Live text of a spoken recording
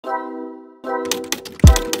Hi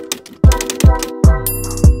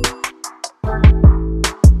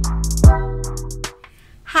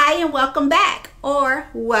and welcome back, or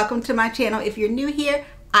welcome to my channel. If you're new here,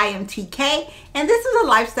 I am TK, and this is a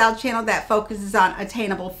lifestyle channel that focuses on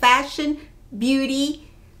attainable fashion, beauty,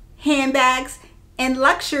 handbags, and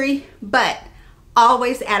luxury, but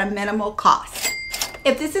always at a minimal cost.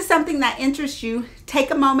 If this is something that interests you, take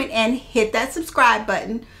a moment and hit that subscribe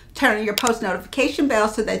button, turn on your post notification bell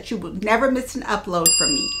so that you will never miss an upload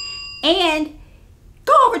from me. And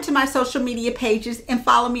go over to my social media pages and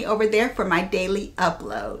follow me over there for my daily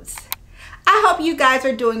uploads. I hope you guys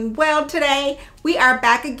are doing well today. We are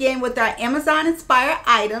back again with our Amazon inspired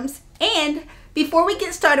items. And before we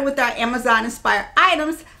get started with our Amazon inspired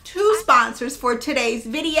items, two sponsors for today's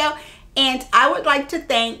video. And I would like to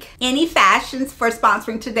thank AnyFashion for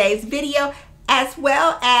sponsoring today's video, as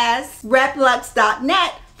well as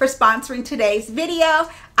RepLux.net for sponsoring today's video.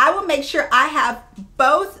 I will make sure I have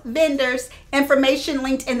both vendors' information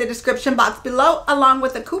linked in the description box below, along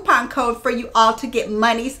with a coupon code for you all to get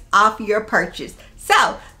monies off your purchase.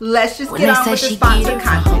 So let's just get on with the sponsored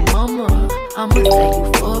content. I'ma say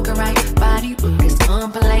you fuck her right, body rude is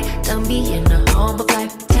unpolite. Done be in the humble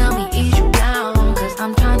life. Tell me, is you down? Cause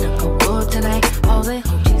I'm trying to go up tonight. All the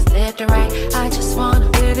hoochies left and right. I just wanna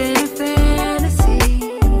live in a fantasy.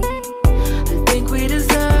 I think we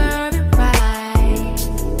deserve it right.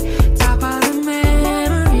 Top of the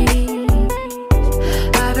memories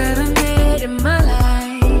I've ever made in my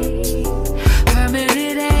life.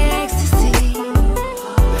 Permanent ecstasy.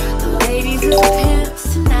 The ladies is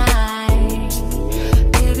pimps tonight.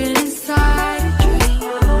 Living inside a dream.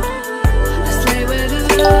 Let's play where the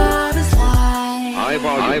love is like. I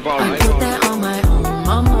put that on my own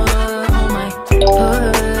mama, on my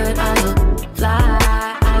hood. I look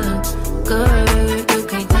fly, I look good. You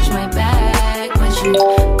can't touch my bag, but you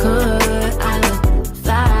could. I look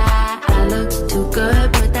fly, I look too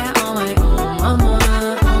good. Put that on my own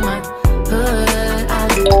mama, on my hood. I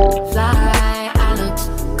look fly, I look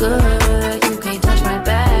good. You can't touch my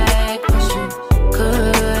bag, but you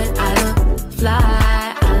could. I look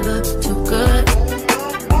fly, I look too good.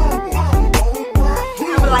 I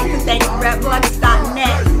would like to thank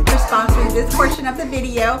RepLux.net for sponsoring this portion of the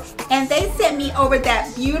video. And they sent me over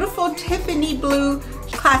that beautiful Tiffany blue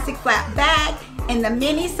classic flat bag in the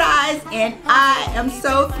mini size, and I am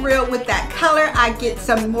so thrilled with that color. I get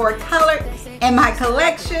some more color in my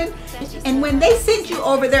collection. And when they send you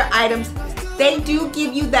over their items, they do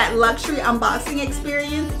give you that luxury unboxing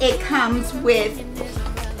experience. It comes with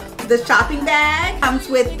the shopping bag, comes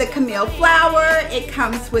with the Camille flower, it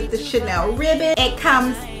comes with the Chanel ribbon, it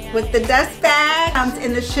comes with the dust bag, comes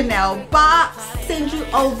in the Chanel box, sends you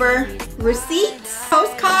over receipts,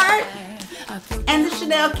 postcard, and the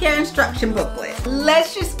Chanel care instruction booklet.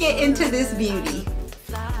 Let's just get into this beauty.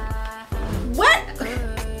 What?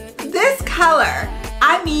 This color,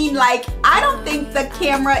 I mean, like, I don't think the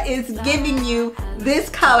camera is giving you this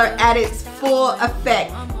color at its full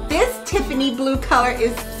effect. This Tiffany blue color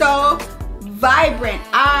is so vibrant.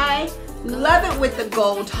 I love it with the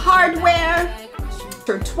gold hardware,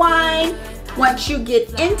 intertwined. Once you get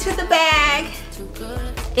into the bag,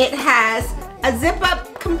 it has a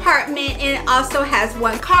zip-up compartment, and it also has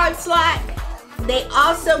one card slot. They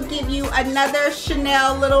also give you another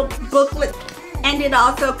Chanel little booklet, and it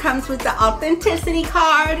also comes with the authenticity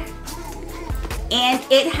card. And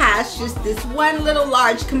it has just this one little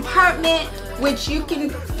large compartment, which you can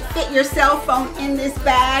fit your cell phone in this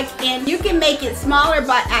bag, and you can make it smaller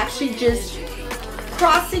by actually just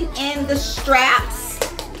crossing in the straps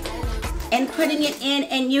and putting it in,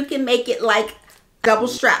 and you can make it like double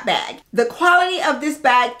strap bag. The quality of this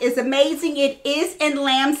bag is amazing. It is in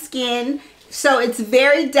lambskin, so it's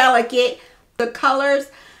very delicate. The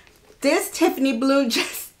colors, this Tiffany blue,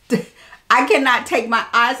 just I cannot take my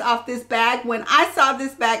eyes off this bag. When I saw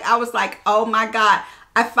this bag, I was like, oh my God,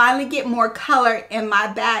 I finally get more color in my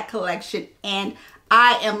bag collection, and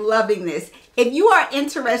I am loving this. If you are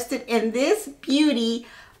interested in this beauty,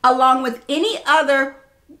 along with any other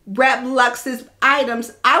RepLux's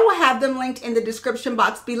items, I will have them linked in the description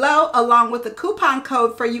box below, along with a coupon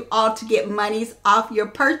code for you all to get monies off your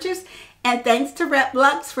purchase. And thanks to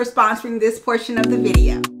RepLux for sponsoring this portion of the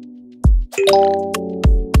video. Pain.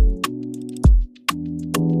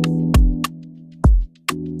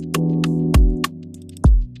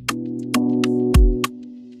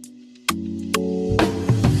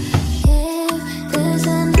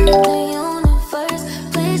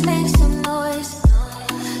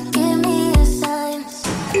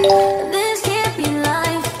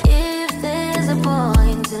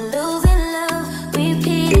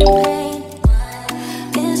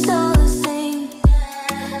 This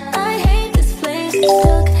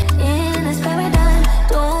Stuck in this paradigm,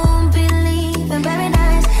 don't believe in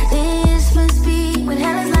paradise. This must be what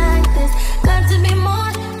hell is like. This got to be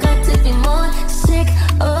more, got to be more. Sick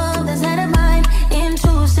of this head of mine,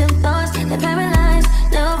 intrusive thoughts that paralyze.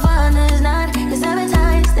 Nirvana's not, it's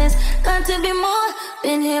advertised. This got to be more,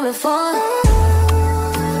 been here before.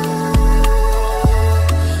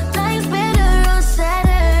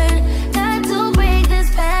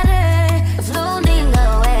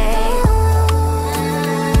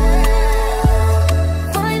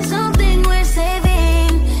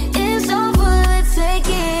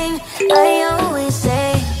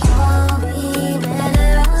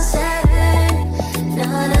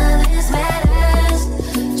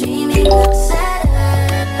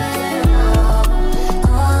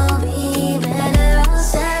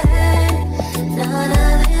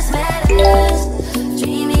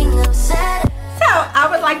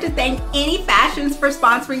 To thank AnyFashion for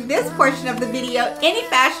sponsoring this portion of the video.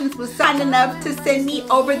 AnyFashion was kind enough to send me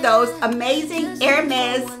over those amazing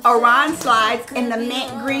Hermes Oran slides in the mint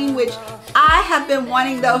green, which I have been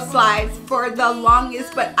wanting those slides for the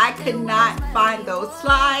longest, but I could not find those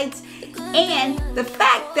slides. And the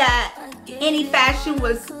fact that AnyFashion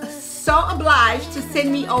was so obliged to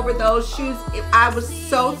send me over those shoes, I was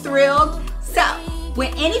so thrilled. So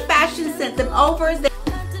when AnyFashion sent them over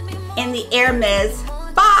in the Hermes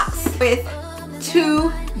box with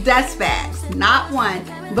 2 dust bags, not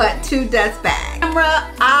 1 but 2 dust bags.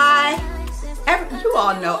 You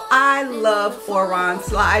all know I love Oran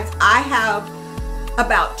slides. I have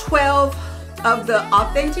about 12 of the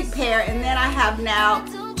authentic pair, and then I have now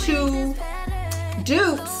 2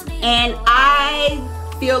 dupes, and I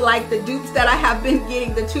feel like the dupes that I have been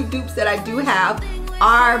getting, the 2 dupes that I do have,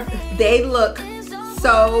 they look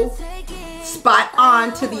so spot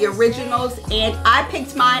on to the originals, and I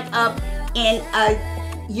picked mine up in a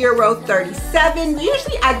Euro 37.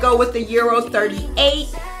 Usually I go with the Euro 38,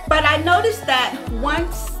 but I noticed that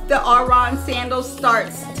once the Oran sandal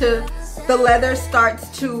the leather starts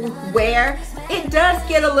to wear, it does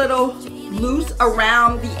get a little loose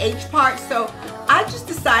around the H part, so I just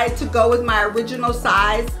decided to go with my original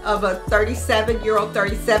size of a 37, Euro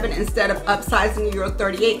 37, instead of upsizing Euro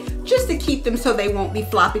 38, just to keep them so they won't be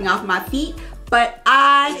flopping off my feet. But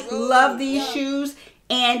I love these shoes,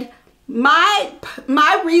 and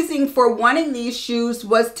my reason for wanting these shoes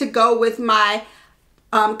was to go with my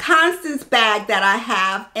Constance bag that I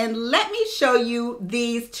have, and let me show you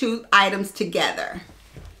these 2 items together.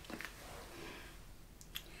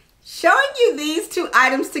 Showing you these 2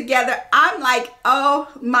 items together, I'm like, oh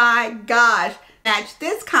my gosh, match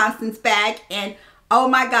this Constance bag, and oh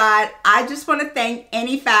my God, I just want to thank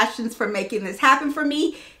AnyFashion for making this happen for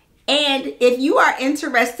me. And if you are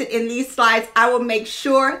interested in these slides, I will make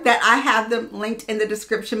sure that I have them linked in the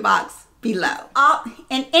description box below.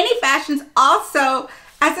 And AnyFashion also,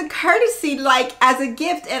 as a courtesy, like as a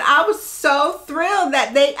gift, and I was so thrilled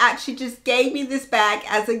that they actually just gave me this bag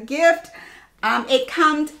as a gift. It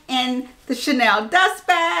comes in the Chanel dust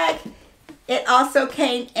bag. It also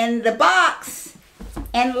came in the box.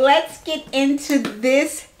 And let's get into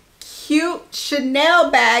this cute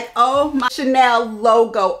Chanel bag. Oh my, Chanel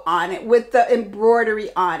logo on it with the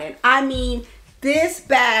embroidery on it. I mean, this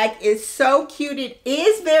bag is so cute. It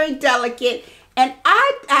is very delicate. And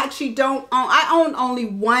I actually I own only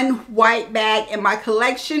 1 white bag in my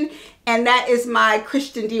collection, and that is my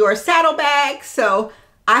Christian Dior saddle bag. So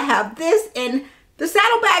I have this, and the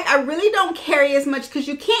saddle bag I really don't carry as much because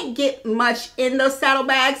you can't get much in those saddle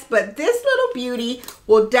bags, but this little beauty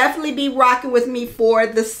will definitely be rocking with me for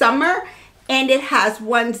the summer. And it has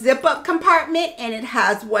 1 zip up compartment, and it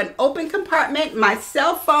has 1 open compartment. My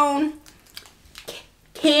cell phone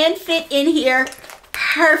can fit in here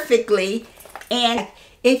perfectly. And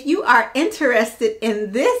if you are interested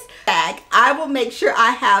in this bag, I will make sure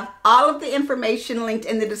I have all of the information linked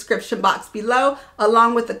in the description box below,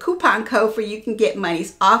 along with the coupon code for you can get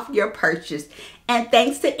monies off your purchase. And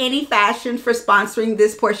thanks to AnyFashion for sponsoring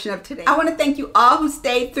this portion of today. I want to thank you all who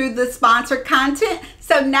stayed through the sponsored content.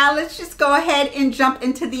 So now let's just go ahead and jump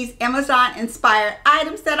into these Amazon inspired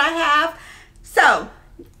items that I have. So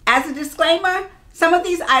as a disclaimer, some of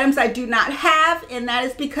these items I do not have, and that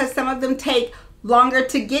is because some of them take longer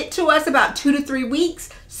to get to us, about 2 to 3 weeks.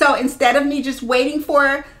 So instead of me just waiting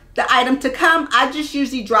for the item to come, I just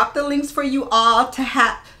usually drop the links for you all to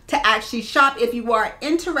actually shop if you are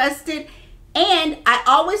interested. And I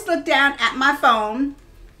always look down at my phone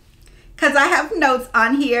because I have notes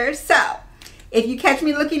on here. So if you catch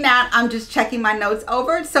me looking down, I'm just checking my notes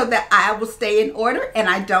over so that I will stay in order and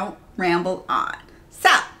I don't ramble on. So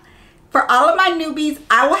For all of my newbies,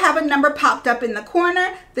 I will have a number popped up in the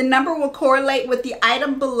corner. The number will correlate with the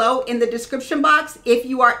item below in the description box. If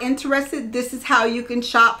you are interested, this is how you can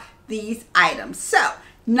shop these items. So,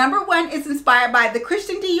 number 1 is inspired by the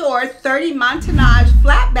Christian Dior 30 Montagnage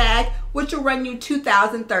flat bag, which will run you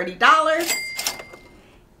 $2,030.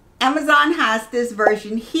 Amazon has this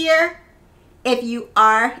version here if you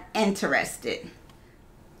are interested.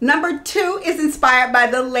 Number 2 is inspired by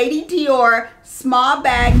the Lady Dior small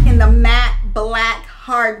bag in the matte black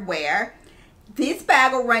hardware. This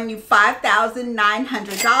bag will run you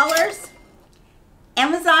 $5,900.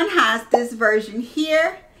 Amazon has this version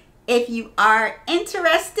here if you are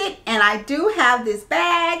interested, and I do have this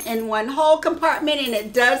bag in one whole compartment, and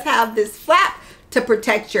it does have this flap to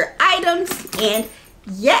protect your items. And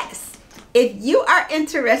yes, if you are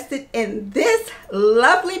interested in this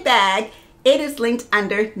lovely bag, it is linked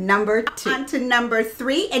under number 2. On to number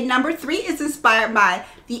 3, and number 3 is inspired by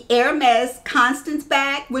the Hermes Constance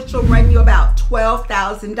Bag, which will run you about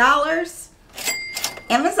 $12,000.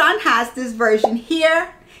 Amazon has this version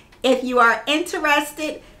here if you are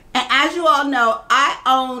interested. And as you all know, I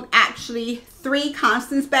own actually 3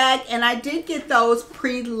 Constance Bag, and I did get those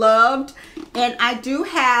pre-loved. And I do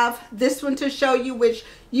have this one to show you, which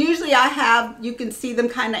usually I have, you can see them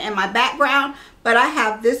kind of in my background, but I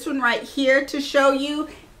have this one right here to show you.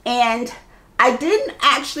 And I didn't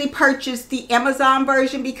actually purchase the Amazon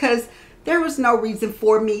version because there was no reason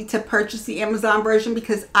for me to purchase the Amazon version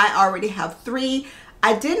because I already have 3.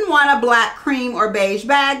 I didn't want a black, cream, or beige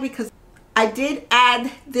bag because I did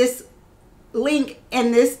add this link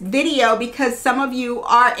in this video because some of you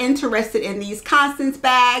are interested in these Constance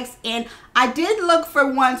bags, and I did look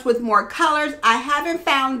for ones with more colors. I haven't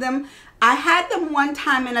found them. I had them one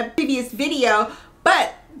time in a previous video,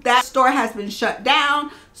 but that store has been shut down.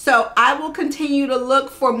 So I will continue to look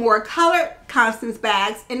for more colored Constance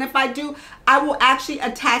bags, and if I do, I will actually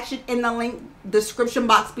attach it in the link description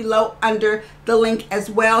box below under the link as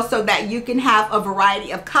well, so that you can have a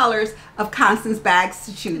variety of colors of Constance bags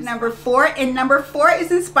to choose. Number 4, and number 4 is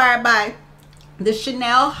inspired by the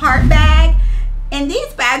Chanel heart bag, and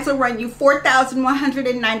these bags will run you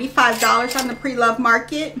 $4,195 on the pre-love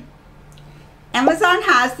market. Amazon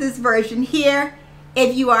has this version here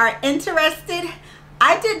if you are interested.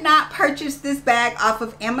 I did not purchase this bag off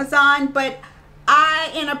of Amazon, but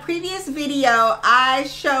in a previous video, I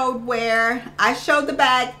showed the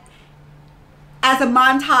bag as a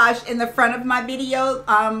montage in the front of my video,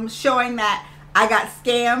 showing that I got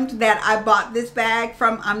scammed, that I bought this bag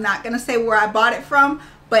from, I'm not going to say where I bought it from,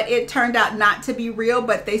 but it turned out not to be real,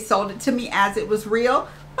 but they sold it to me as it was real.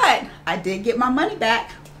 But I did get my money back,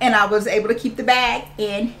 and I was able to keep the bag.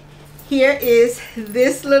 And here is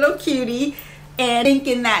this little cutie, and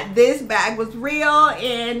thinking that this bag was real,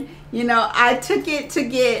 and you know, I took it to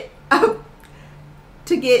get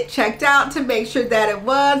checked out to make sure that it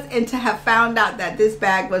was, and to have found out that this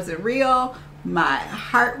bag wasn't real, my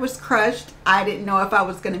heart was crushed. I didn't know if I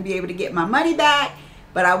was going to be able to get my money back,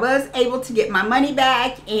 but I was able to get my money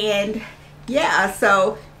back. And yeah,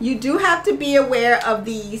 so you do have to be aware of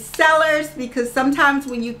these sellers, because sometimes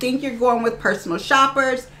when you think you're going with personal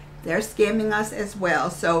shoppers, they're scamming us as well.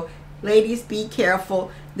 So ladies, be careful.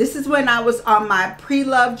 This is when I was on my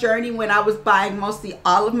pre-love journey, when I was buying mostly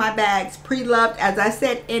all of my bags pre-loved. As I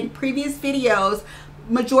said in previous videos,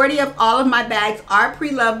 majority of all of my bags are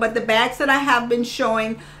pre-loved, but the bags that I have been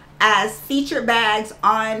showing as featured bags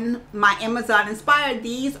on my Amazon Inspired,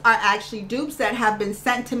 these are actually dupes that have been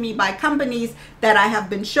sent to me by companies that I have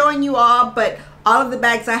been showing you all. But all of the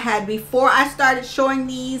bags I had before I started showing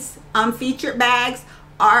these featured bags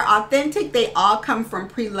are authentic. They all come from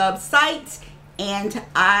pre-loved sites, and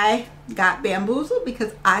I got bamboozled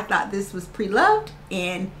because I thought this was pre-loved,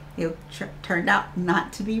 and it turned out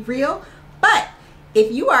not to be real. But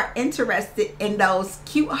if you are interested in those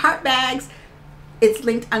cute heart bags, it's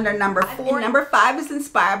linked under number 4. And number 5 is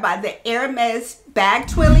inspired by the Hermes bag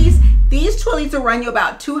Twillies. These Twillies will run you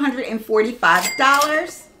about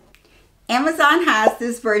 $245. Amazon has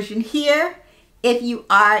this version here if you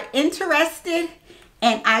are interested.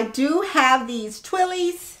 And I do have these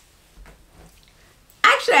Twillies.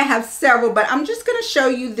 Actually, I have several, but I'm just going to show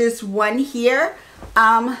you this one here.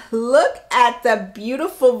 Look at the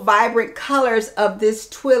beautiful, vibrant colors of this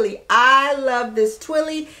Twilly. I love this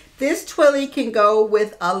Twilly. This Twilly can go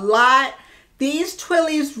with a lot. These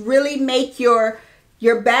Twillies really make your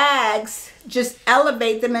bags, just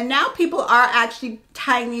elevate them. And now people are actually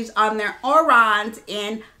tying these on their orans,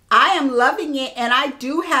 and I am loving it. And I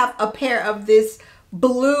do have a pair of this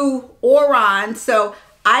blue oran, so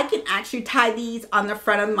I can actually tie these on the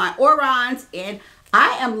front of my orans, and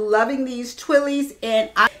I am loving these Twillies. And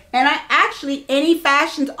And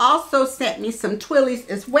AnyFashion also sent me some Twillies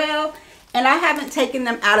as well. And I haven't taken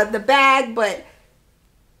them out of the bag, but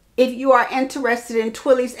if you are interested in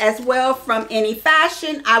Twillies as well from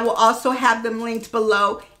AnyFashion, I will also have them linked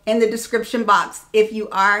below in the description box if you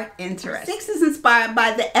are interested. 6 is inspired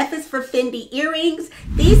by the F is for Fendi earrings.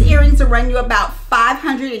 These earrings will run you about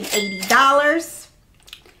 $580.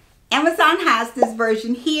 Amazon has this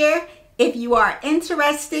version here if you are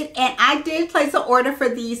interested, and I did place an order for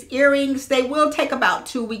these earrings. They will take about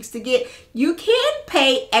 2 weeks to get. You can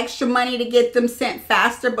pay extra money to get them sent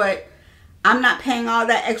faster, but I'm not paying all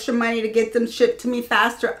that extra money to get them shipped to me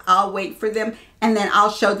faster. I'll wait for them, and then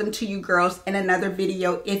I'll show them to you girls in another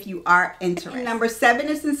video if you are interested. And number 7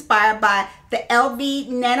 is inspired by the LV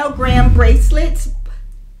nanogram bracelets.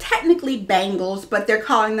 Technically bangles, but they're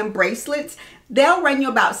calling them bracelets. They'll run you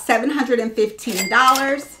about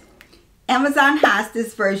 $715. Amazon has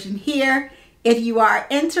this version here if you are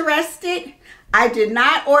interested. I did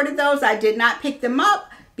not order those. I did not pick them up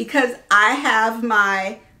because I have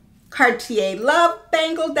my Cartier Love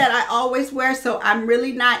bangle that I always wear, so I'm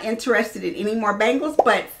really not interested in any more bangles.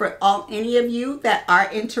 But for any of you that are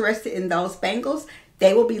interested in those bangles,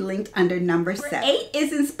 they will be linked under number 7. 8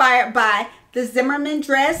 is inspired by the Zimmerman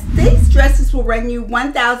dress. These dresses will run you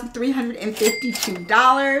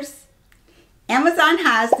 $1,352. Amazon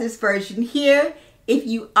has this version here if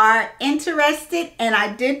you are interested, and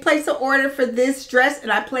I did place an order for this dress, and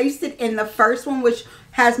I placed it in the first one, which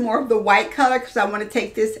has more of the white color because I want to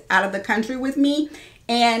take this out of the country with me.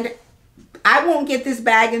 And I won't get this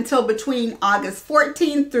bag until between August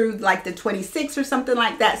 14th through like the 26th or something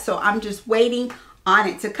like that. So I'm just waiting on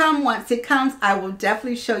it to come. Once it comes, I will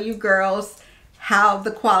definitely show you girls how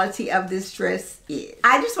the quality of this dress is.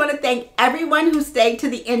 I just want to thank everyone who stayed to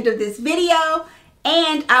the end of this video.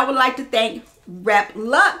 And I would like to thank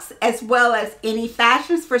RepLux as well as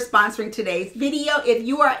AnyFashion for sponsoring today's video. If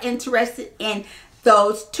you are interested in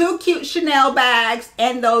those 2 cute Chanel bags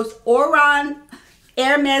and those Oran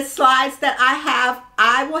Hermes slides that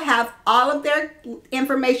I will have all of their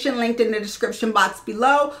information linked in the description box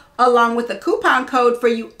below, along with a coupon code for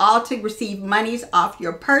you all to receive monies off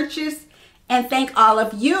your purchase. And thank all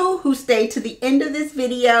of you who stayed to the end of this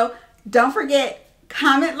video. Don't forget,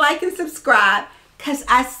 comment, like, and subscribe, because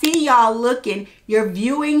I see y'all looking, you're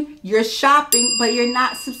viewing, you're shopping, but you're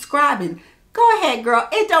not subscribing. Go ahead, girl.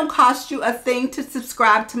 It don't cost you a thing to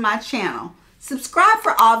subscribe to my channel. Subscribe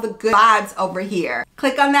for all the good vibes over here.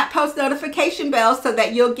 Click on that post notification bell so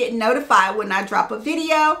that you'll get notified when I drop a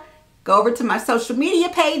video. Go over to my social media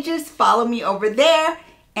pages. Follow me over there.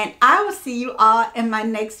 And I will see you all in my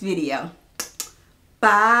next video.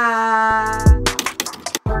 Bye.